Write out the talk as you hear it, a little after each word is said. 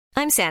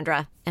I'm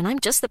Sandra, and I'm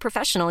just the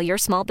professional your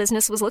small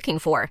business was looking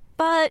for.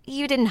 But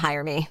you didn't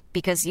hire me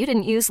because you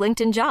didn't use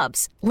LinkedIn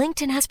Jobs.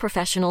 LinkedIn has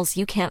professionals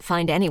you can't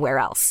find anywhere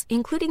else,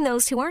 including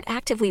those who aren't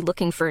actively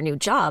looking for a new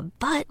job,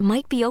 but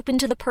might be open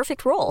to the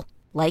perfect role,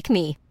 like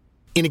me.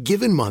 In a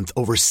given month,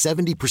 over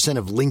 70%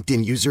 of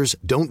LinkedIn users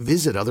don't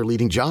visit other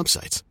leading job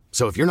sites.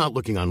 So if you're not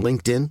looking on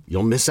LinkedIn,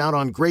 you'll miss out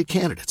on great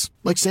candidates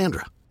like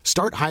Sandra.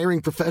 Start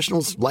hiring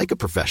professionals like a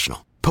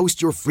professional.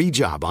 Post your free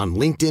job on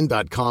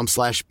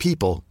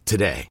linkedin.com/people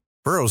today.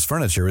 Burrow's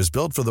furniture is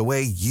built for the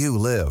way you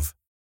live.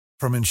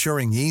 From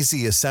ensuring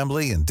easy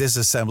assembly and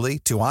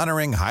disassembly to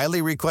honoring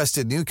highly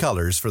requested new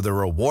colors for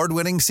their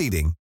award-winning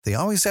seating, they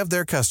always have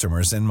their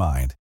customers in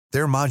mind.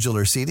 Their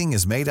modular seating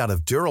is made out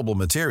of durable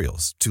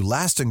materials to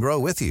last and grow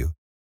with you.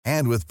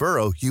 And with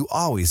Burrow, you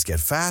always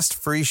get fast,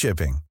 free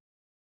shipping.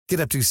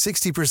 Get up to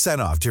 60%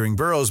 off during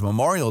Burrow's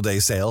Memorial Day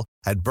sale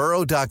at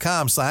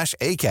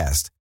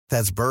burrow.com/ACAST.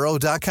 That's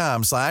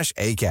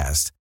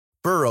burrow.com/ACAST.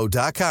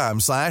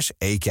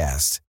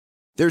 burrow.com/ACAST.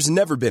 There's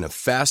never been a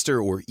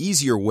faster or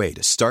easier way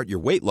to start your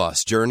weight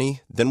loss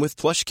journey than with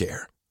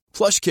PlushCare.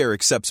 PlushCare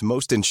accepts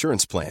most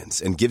insurance plans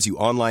and gives you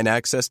online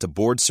access to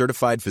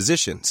board-certified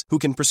physicians who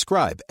can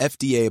prescribe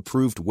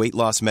FDA-approved weight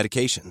loss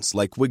medications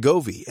like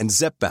Wegovy and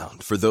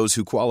Zepbound for those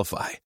who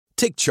qualify.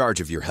 Take charge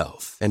of your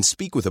health and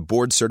speak with a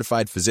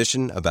board-certified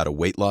physician about a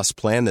weight loss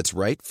plan that's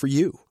right for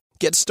you.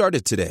 Get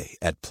started today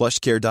at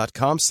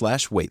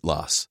plushcare.com/weight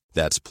loss.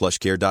 That's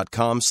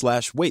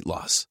plushcare.com/weight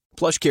loss.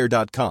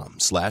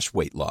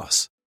 plushcare.com/weight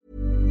loss.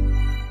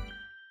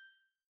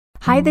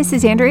 Hi, this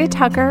is Andrea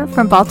Tucker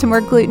from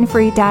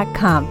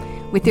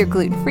BaltimoreGlutenFree.com with your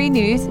gluten-free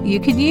news you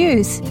could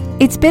use.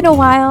 It's been a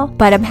while,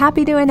 but I'm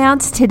happy to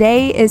announce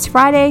today is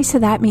Friday, so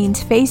that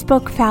means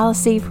Facebook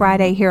Fallacy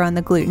Friday here on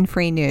the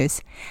Gluten-Free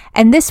News.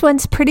 And this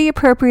one's pretty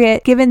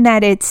appropriate given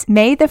that it's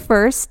May the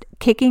 1st,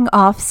 kicking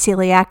off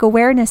Celiac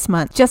Awareness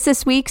Month. Just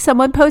this week,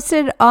 someone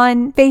posted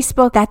on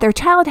Facebook that their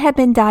child had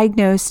been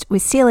diagnosed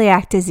with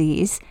celiac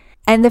disease,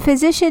 and the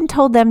physician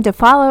told them to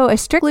follow a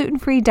strict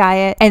gluten-free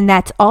diet, and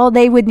that's all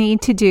they would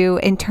need to do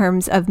in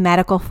terms of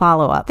medical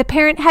follow-up. The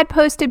parent had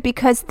posted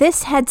because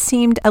this had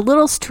seemed a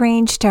little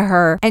strange to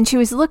her, and she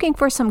was looking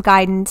for some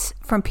guidance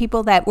from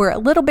people that were a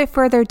little bit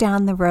further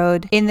down the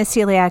road in the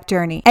celiac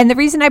journey. And the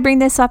reason I bring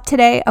this up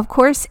today, of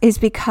course, is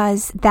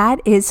because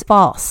that is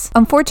false.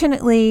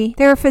 Unfortunately,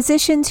 there are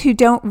physicians who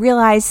don't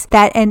realize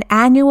that an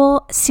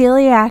annual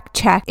celiac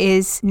check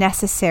is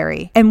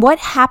necessary. And what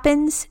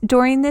happens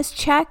during this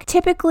check?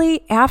 Typically,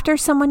 after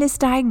someone is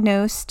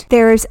diagnosed,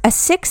 there's a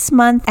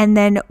 6-month and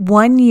then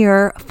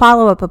 1-year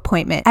follow-up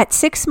appointment. At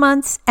 6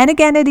 months and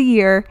again at a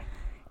year,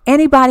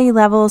 antibody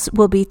levels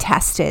will be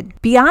tested.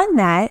 Beyond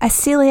that, a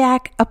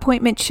celiac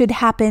appointment should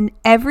happen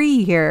every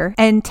year,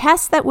 and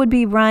tests that would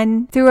be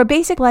run through a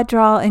basic blood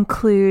draw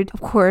include, of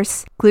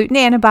course, gluten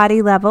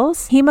antibody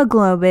levels,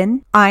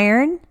 hemoglobin,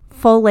 iron,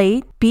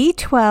 folate,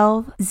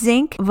 B12,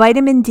 zinc,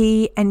 vitamin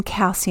D, and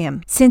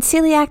calcium. Since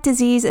celiac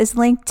disease is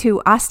linked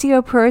to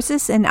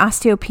osteoporosis and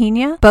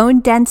osteopenia, bone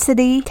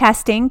density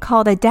testing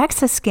called a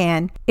DEXA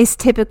scan is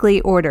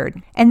typically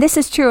ordered. And this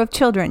is true of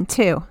children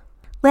too.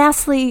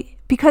 Lastly,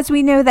 because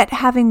we know that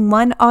having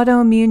one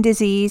autoimmune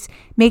disease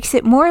makes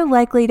it more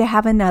likely to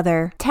have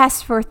another,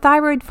 tests for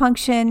thyroid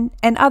function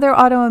and other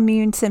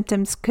autoimmune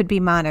symptoms could be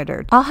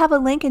monitored. I'll have a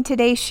link in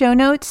today's show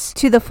notes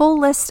to the full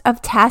list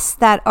of tests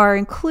that are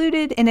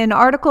included in an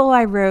article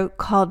I wrote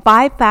called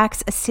 5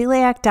 Facts a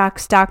Celiac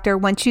Doctor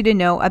Wants You to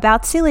Know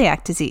About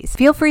Celiac Disease.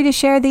 Feel free to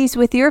share these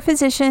with your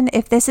physician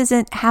if this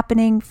isn't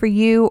happening for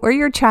you or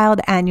your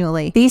child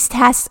annually. These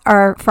tests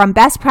are from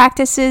best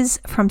practices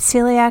from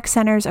celiac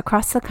centers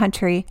across the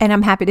country, and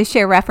I'm happy to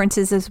share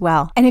references as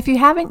well. And if you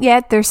haven't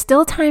yet, there's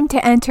still time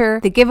to enter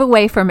the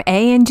giveaway from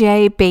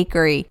A&J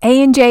Bakery.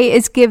 A&J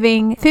is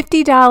giving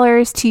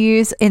 $50 to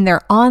use in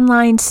their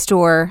online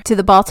store to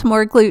the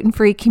Baltimore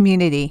gluten-free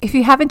community. If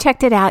you haven't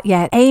checked it out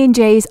yet,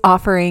 A&J's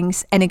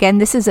offerings, and again,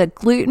 this is a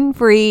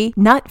gluten-free,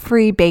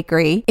 nut-free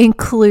bakery,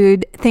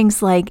 include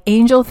things like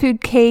angel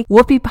food cake,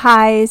 whoopie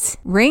pies,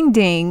 ring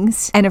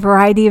dings, and a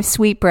variety of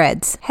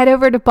sweetbreads. Head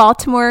over to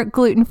Baltimore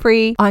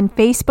Gluten-Free on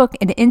Facebook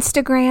and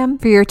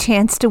Instagram for your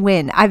chance to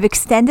win. I've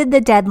extended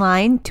the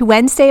deadline to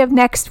Wednesday of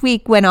next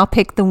week when I'll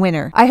pick the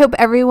winner. I hope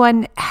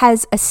everyone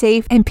has a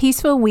safe and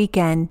peaceful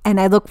weekend, and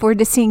I look forward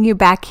to seeing you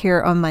back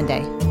here on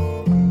Monday.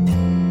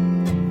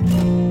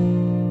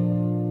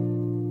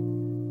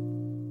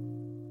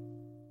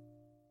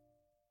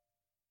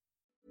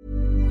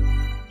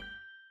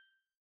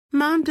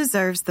 Mom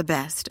deserves the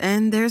best,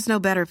 and there's no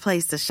better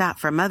place to shop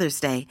for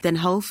Mother's Day than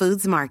Whole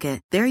Foods Market.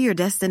 They're your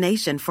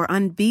destination for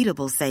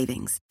unbeatable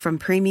savings, from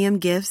premium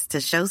gifts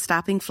to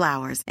show-stopping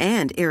flowers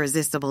and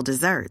irresistible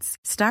desserts.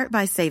 Start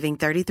by saving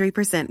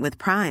 33% with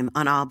Prime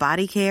on all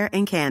body care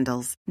and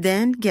candles.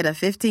 Then get a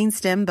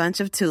 15-stem bunch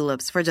of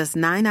tulips for just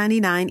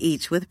 $9.99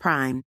 each with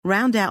Prime.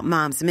 Round out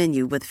Mom's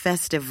menu with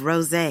festive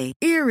rosé,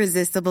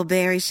 irresistible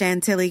berry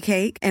chantilly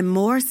cake, and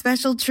more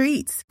special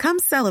treats. Come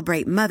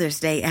celebrate Mother's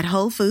Day at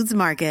Whole Foods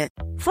Market.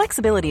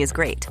 Flexibility is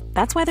great.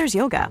 That's why there's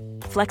yoga.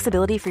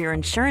 Flexibility for your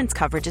insurance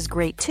coverage is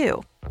great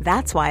too.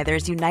 That's why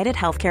there's United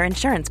Healthcare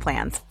Insurance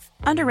Plans.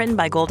 Underwritten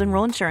by Golden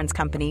Rule Insurance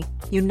Company,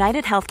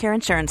 United Healthcare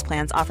Insurance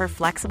Plans offer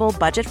flexible,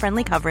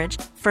 budget-friendly coverage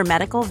for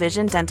medical,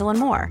 vision, dental, and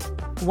more.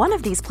 One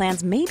of these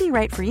plans may be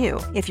right for you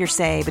if you're,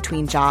 say,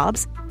 between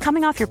jobs,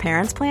 coming off your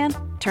parents' plan,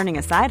 turning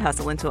a side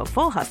hustle into a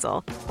full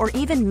hustle, or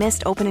even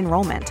missed open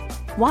enrollment.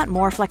 Want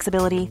more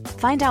flexibility?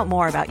 Find out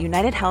more about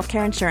United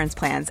Healthcare Insurance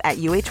Plans at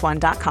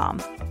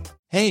uh1.com.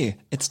 Hey,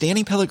 it's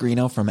Danny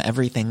Pellegrino from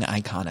Everything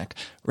Iconic.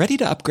 Ready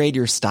to upgrade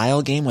your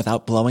style game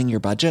without blowing your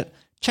budget?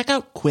 Check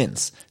out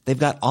Quince. They've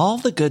got all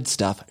the good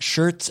stuff,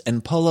 shirts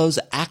and polos,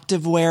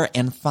 activewear,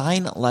 and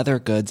fine leather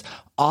goods,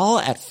 all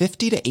at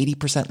 50 to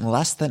 80%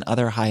 less than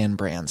other high-end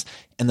brands.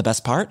 And the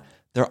best part?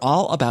 They're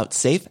all about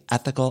safe,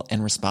 ethical,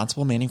 and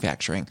responsible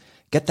manufacturing.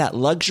 Get that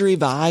luxury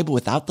vibe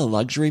without the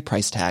luxury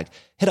price tag.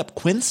 Hit up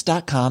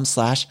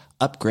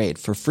quince.com/upgrade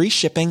for free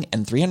shipping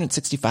and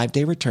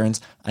 365-day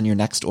returns on your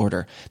next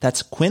order.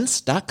 That's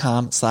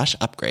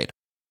quince.com/upgrade.